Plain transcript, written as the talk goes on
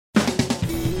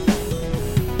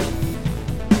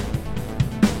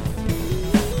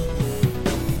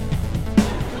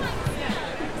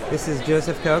this is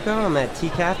Joseph Coco. I'm at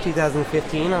TCAF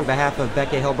 2015 on behalf of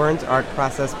Becca Hilburn's Art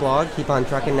Process blog, Keep on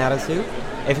Truckin' Nato Soup.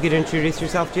 If you could introduce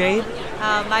yourself, Jade.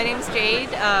 My name's Jade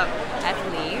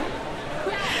F. Lee.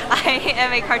 I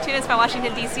am a cartoonist from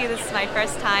Washington, D.C. This is my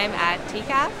first time at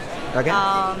TCAF. Okay.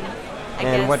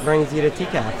 And what brings you to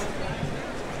TCAF?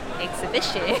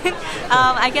 Exhibition.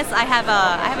 I guess I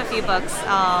have a few books.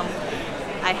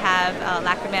 I have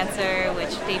Lacrimancer, which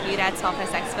debuted at Small Press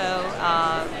Expo,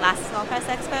 last Small Press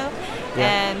Expo,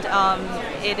 and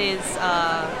it is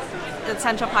the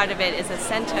central part of it is a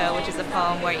cento, which is a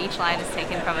poem where each line is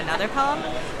taken from another poem,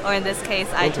 or in this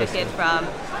case, I took it from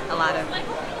a lot of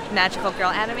magical girl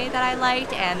anime that I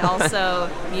liked, and also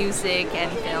music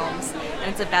and films. And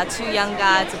it's about two young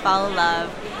gods who fall in love,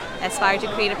 aspire to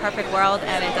create a perfect world,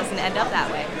 and it doesn't end up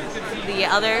that way. The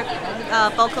other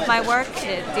bulk of my work,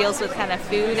 it deals with kind of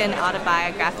food and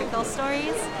autobiographical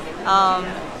stories.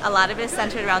 A lot of it is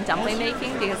centered around dumpling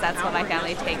making because that's what my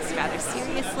family takes rather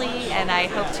seriously, and I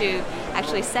hope to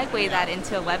actually segue that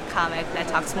into a webcomic that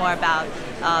talks more about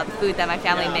the food that my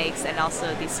family makes and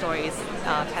also these stories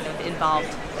kind of involved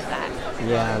with that.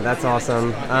 Yeah, that's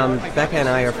awesome. Becca and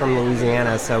I are from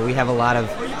Louisiana, so we have a lot of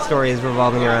stories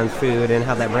revolving around food and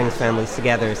how that brings families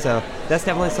together. So that's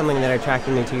definitely something that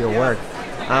attracted me to your work.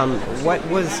 What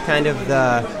was kind of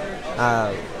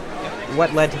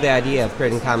what led to the idea of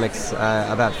creating comics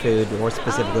about food, or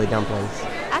specifically dumplings?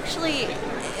 Actually,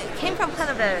 it came from kind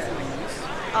of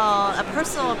a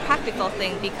personal, practical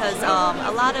thing because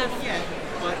a lot of,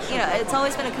 it's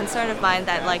always been a concern of mine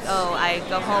that I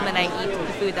go home and I eat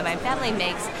the food that my family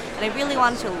makes, and I really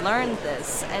wanted to learn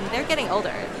this, and they're getting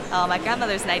older. My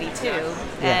grandmother's 92,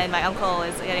 and my uncle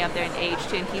is getting up there in age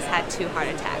too, and he's had 2 heart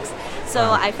attacks.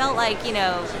 So I felt like,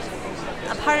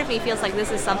 a part of me feels like this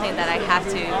is something that I have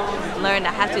to learn.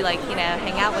 I have to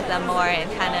hang out with them more and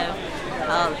kind of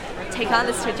take on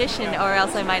this tradition, or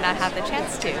else I might not have the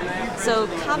chance to. So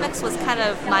comics was kind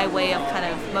of my way of kind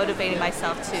of motivating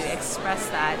myself to express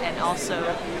that, and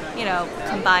also,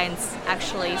 combines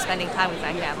actually spending time with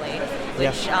my family,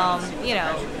 which,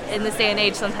 in this day and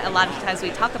age, a lot of times we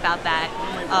talk about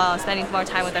that, spending more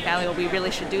time with our family, well, we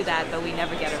really should do that, but we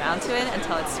never get around to it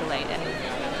until it's too late. And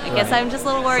I guess I'm just a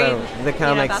little worried. So the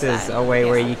comics is a way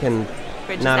where you can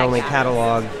not only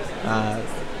catalog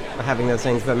having those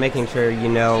things, but making sure you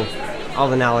know all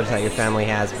the knowledge that your family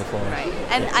has before. Right.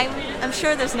 And I'm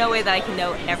sure there's no way that I can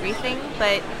know everything,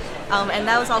 but and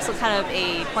that was also kind of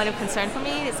a point of concern for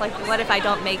me. It's like, what if I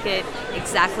don't make it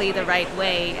exactly the right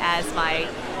way as my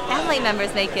family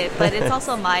members make it? But it's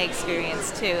also my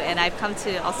experience too, and I've come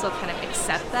to also kind of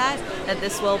accept that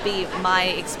this will be my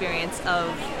experience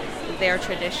of their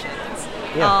traditions.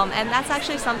 And that's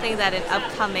actually something that an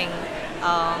upcoming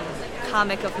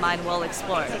comic of mine will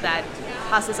explore, that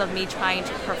process of me trying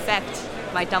to perfect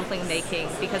my dumpling making,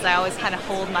 because I always kind of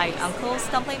hold my uncle's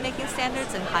dumpling making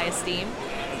standards in high esteem,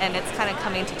 and it's kind of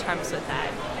coming to terms with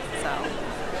that.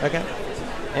 So. Okay.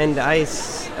 And I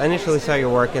initially saw your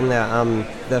work in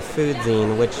the food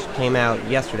zine, which came out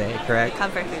yesterday, correct?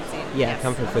 Comfort Food Zine. Yeah, yes.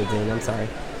 Comfort Food Zine, I'm sorry.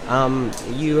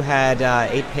 You had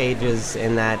 8 pages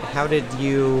in that. How did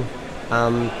you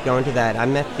go into that? I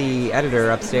met the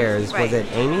editor upstairs. Right. Was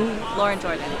it Amy? Lauren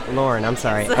Jordan. Lauren, I'm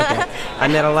sorry. Okay. I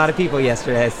met a lot of people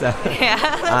yesterday, so yeah,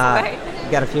 that's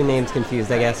right. Got a few names confused,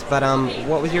 I guess. But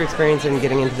what was your experience in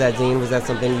getting into that zine? Was that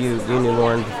something you knew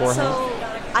Lauren beforehand? So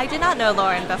I did not know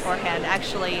Lauren beforehand,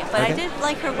 actually, but I did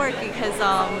like her work because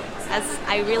as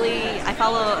I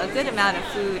follow a good amount of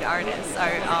food artists,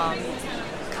 or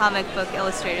comic book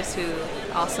illustrators who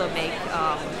also make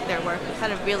their work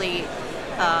kind of really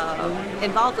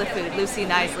involved with food. Lucy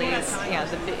Knisley is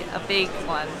a big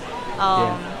one.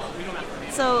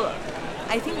 So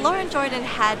I think Lauren Jordan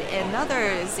had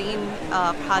another zine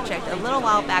project a little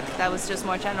while back that was just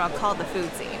more general, called the Food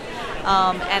Zine.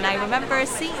 And I remember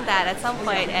seeing that at some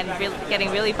point and getting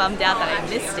really bummed out that I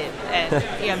missed it,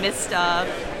 and missed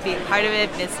being part of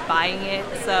it, missed buying it.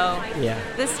 So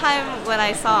this time when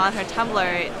I saw on her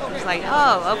Tumblr, it was like,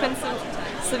 open some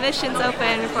submissions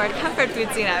open for a comfort food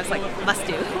zine. I was like, must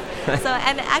do. So,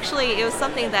 and actually it was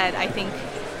something that I think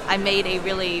I made a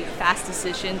really fast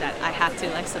decision that I have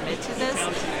to submit to this,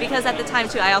 because at the time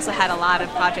too I also had a lot of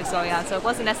projects going on, so it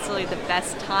wasn't necessarily the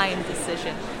best time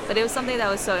decision, but it was something that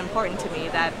was so important to me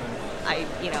that I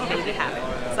made it happen.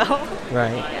 So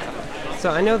right. Yeah.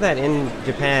 So I know that in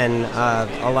Japan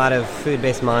a lot of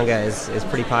food-based manga is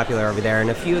pretty popular over there, and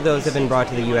a few of those have been brought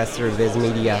to the US through Viz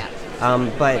Media.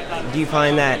 But do you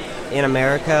find that in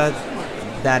America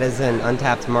that is an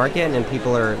untapped market and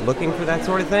people are looking for that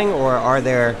sort of thing, or are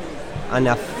there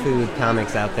enough food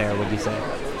comics out there, would you say?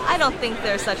 I don't think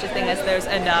there's such a thing as there's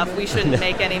enough. We shouldn't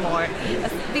make any more,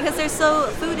 because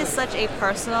food is such a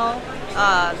personal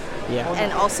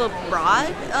and also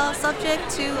broad subject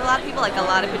to a lot of people. Like a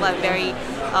lot of people have very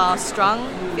strong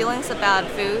feelings about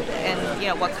food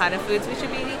and what kind of foods we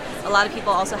should be eating. A lot of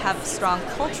people also have strong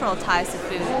cultural ties to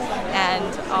food,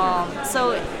 and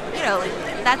so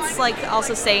that's like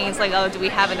also saying it's like, oh, do we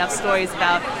have enough stories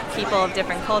about people of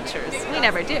different cultures? We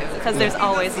never do, because there's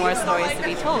always more stories to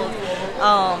be told,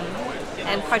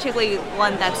 and particularly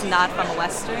one that's not from a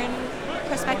Western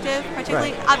perspective.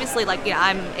 Particularly, obviously, like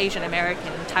I'm Asian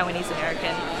American, Taiwanese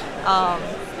American,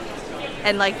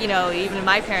 and like even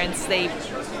my parents, they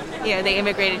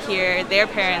immigrated here. Their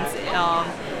parents,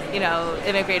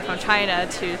 immigrated from China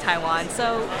to Taiwan.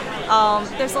 So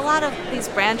there's a lot of these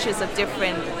branches of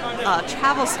different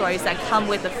travel stories that come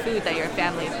with the food that your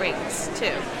family brings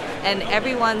too. And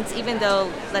everyone's, even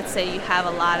though, let's say you have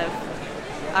a lot of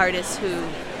artists who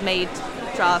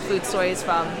draw food stories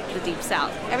from the Deep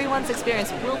South, everyone's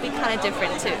experience will be kind of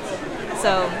different too.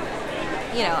 So,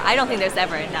 I don't think there's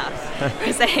ever enough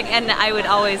per se, and I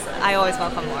always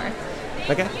welcome more.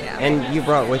 Okay. Yeah. And you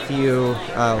brought with you,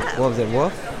 what was it,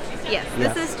 Wolf? Yes,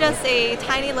 this is just a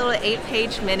tiny little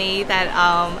 8-page mini that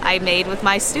I made with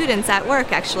my students at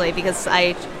work, actually, because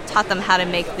I taught them how to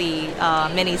make the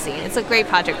mini zine. It's a great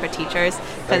project for teachers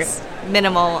because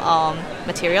minimal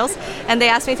materials. And they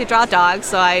asked me to draw dogs,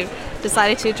 so I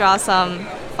decided to draw some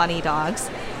funny dogs.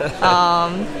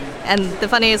 And the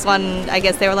funniest one, I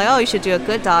guess they were like, oh, you should do a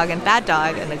good dog and bad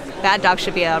dog, and the bad dog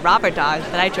should be a robber dog,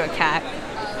 but I drew a cat.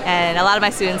 And a lot of my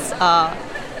students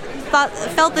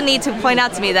felt the need to point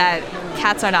out to me that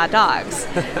cats are not dogs.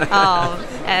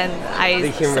 And I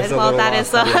said, well, that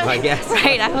is I guess.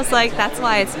 right. I was like, that's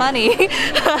why it's funny.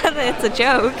 It's a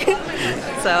joke.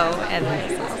 So, and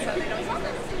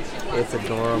it's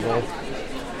adorable.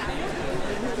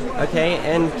 Okay,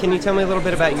 and can you tell me a little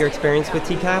bit about your experience with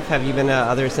TCAF? Have you been to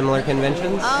other similar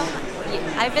conventions?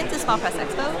 Yeah, I've been to Small Press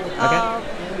Expo.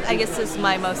 Okay. I guess this is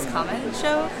my most common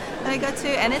show that I go to,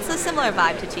 and it's a similar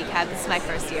vibe to TCAF. This is my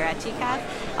first year at TCAF,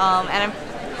 and I'm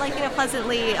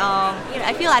pleasantly,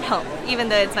 I feel at home, even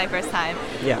though it's my first time.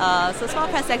 Yeah. So Small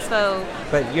Press Expo.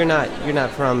 But you're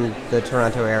not from the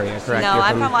Toronto area, correct? No,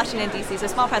 I'm from Washington D.C. So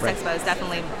Small Press Expo is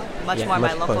definitely much more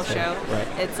my local closer. show. Right.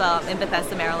 It's in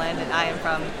Bethesda, Maryland, and I am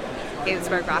from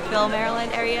Gaithersburg, Rockville,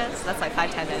 Maryland area, so that's like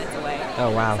 5-10 minutes away. Oh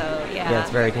wow! So yeah,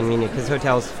 it's very convenient because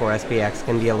hotels for SPX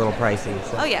can be a little pricey.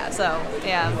 So. Oh yeah, so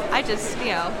yeah, I just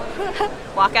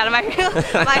walk out of my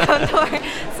my own door.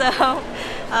 So,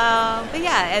 but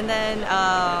yeah, and then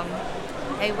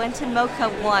I went to MoCA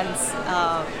once.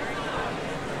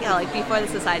 Like before the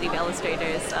Society of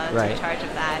Illustrators took charge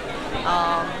of that.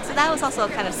 So that was also a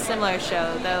kind of similar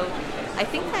show, though. I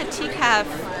think that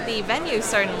TCAF, the venue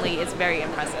certainly is very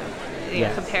impressive.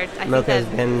 Compared, MoCA has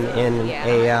been in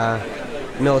a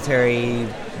military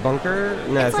bunker.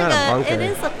 No, it's not a bunker.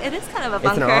 It is kind of a bunker.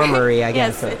 It's an armory, I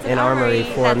guess. Yes, it's an armory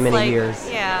for many years.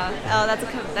 Yeah.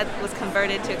 That was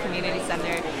converted to a community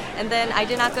center. And then I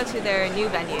did not go to their new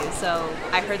venue, so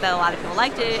I heard that a lot of people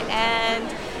liked it, and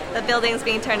the building's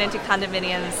being turned into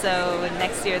condominiums, so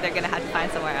next year they're going to have to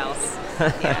find somewhere else.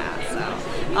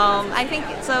 I think,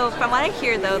 so from what I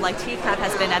hear though, like TCAF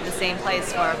has been at the same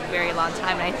place for a very long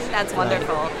time, and I think that's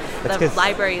wonderful. The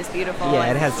library is beautiful.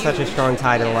 Yeah, it has such a strong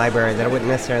tie to the library that it wouldn't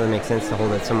necessarily make sense to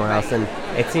hold it somewhere else, and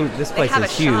it seems this place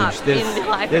is huge.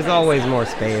 There's always more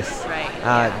space. Right.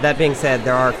 That being said,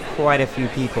 there are quite a few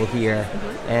people here,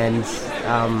 and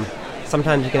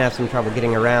sometimes you can have some trouble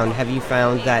getting around. Have you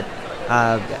found that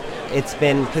it's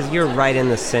been, because you're right in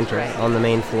the center on the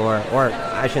main floor, or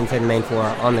I shouldn't say the main floor,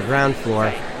 on the ground floor.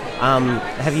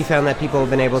 Have you found that people have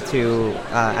been able to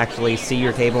actually see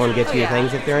your table and get to your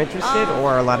things if they're interested,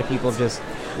 or are a lot of people just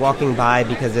walking by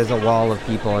because there's a wall of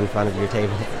people in front of your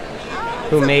table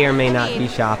who may or may not be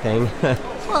shopping?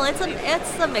 Well, it's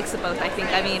a mix of both, I think.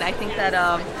 I mean, I think that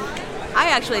I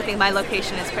actually think my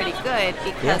location is pretty good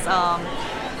because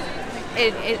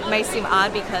it may seem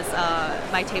odd because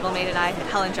my table mate and I,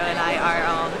 Helen Jo and I,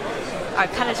 are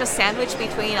kind of just sandwiched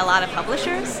between a lot of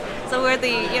publishers. So we're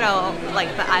the,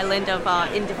 like the island of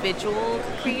individual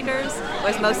creators,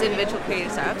 whereas most individual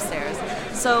creators are upstairs.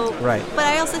 So, but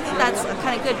I also think that's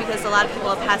kind of good because a lot of people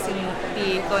are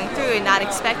be going through and not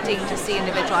expecting to see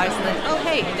individual artists, and then, oh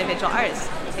hey, individual artists,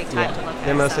 take time to look at.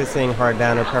 They're mostly seeing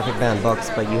hardbound or perfect bound books,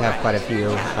 but you have quite a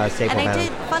few staple bound. And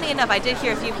funny enough, I did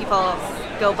hear a few people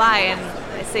go by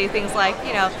and say things like,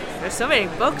 there's so many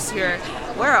books here.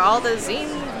 Where are all the zine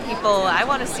people? I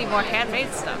want to see more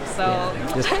handmade stuff. So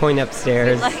just point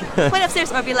upstairs. Point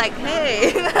upstairs, or be like,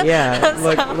 hey.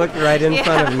 Look right in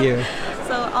front of you.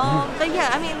 So, but yeah,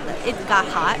 I mean, it got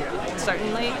hot,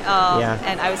 certainly.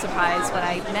 And I was surprised when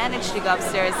I managed to go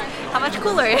upstairs how much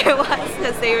cooler it was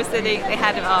because they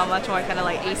had much more kind of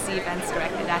like AC vents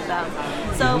directed at them.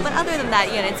 So, but other than that,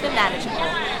 it's been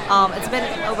manageable. It's been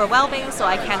overwhelming, so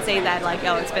I can't say that like,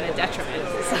 oh, it's been a detriment.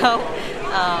 So,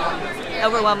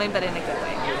 overwhelming, but in a good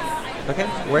way. Okay.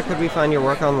 Where could we find your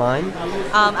work online?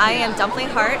 I am Dumpling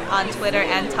Heart on Twitter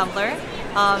and Tumblr.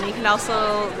 You can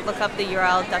also look up the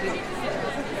URL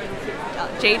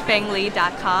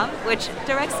jadefengli.com, which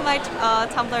directs to my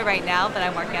Tumblr right now, but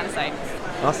I'm working on a site.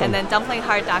 Awesome. And then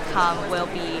dumplingheart.com will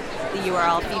be the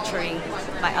URL featuring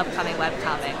my upcoming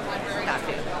webcomic,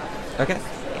 Gaku. Okay.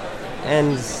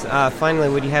 And finally,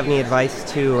 would you have any advice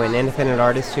to an independent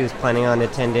artist who's planning on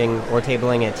attending or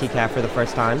tabling at TCAF for the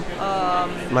first time?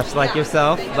 Much like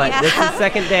yourself, but this is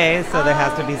second day, so there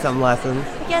has to be some lessons.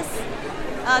 Yes.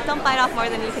 Don't bite off more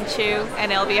than you can chew,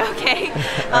 and it'll be okay. Okay.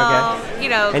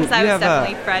 Because I was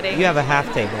definitely fretting. You have a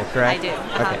half table, correct? I do.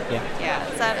 Okay, Yeah.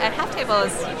 So at half table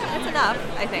it's enough,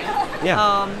 I think. Yeah.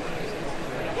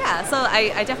 So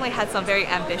I definitely had some very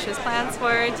ambitious plans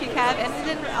for TCAF, and it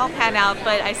didn't all pan out,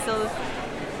 but I still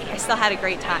had a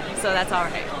great time, so that's all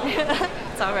right.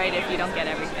 It's all right if you don't get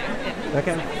everything.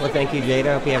 Okay. Well, thank you,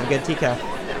 Jada. Hope you have a good TCAF.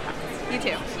 You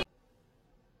too.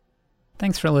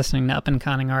 Thanks for listening to Up and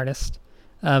Conning Artist.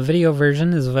 A video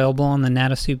version is available on the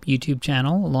Natasoup YouTube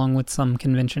channel, along with some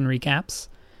convention recaps.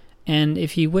 And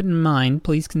if you wouldn't mind,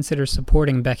 please consider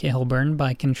supporting Becca Hilburn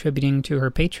by contributing to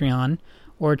her Patreon,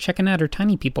 or checking out her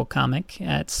Tiny People comic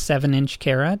at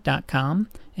 7inchkara.com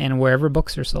and wherever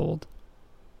books are sold.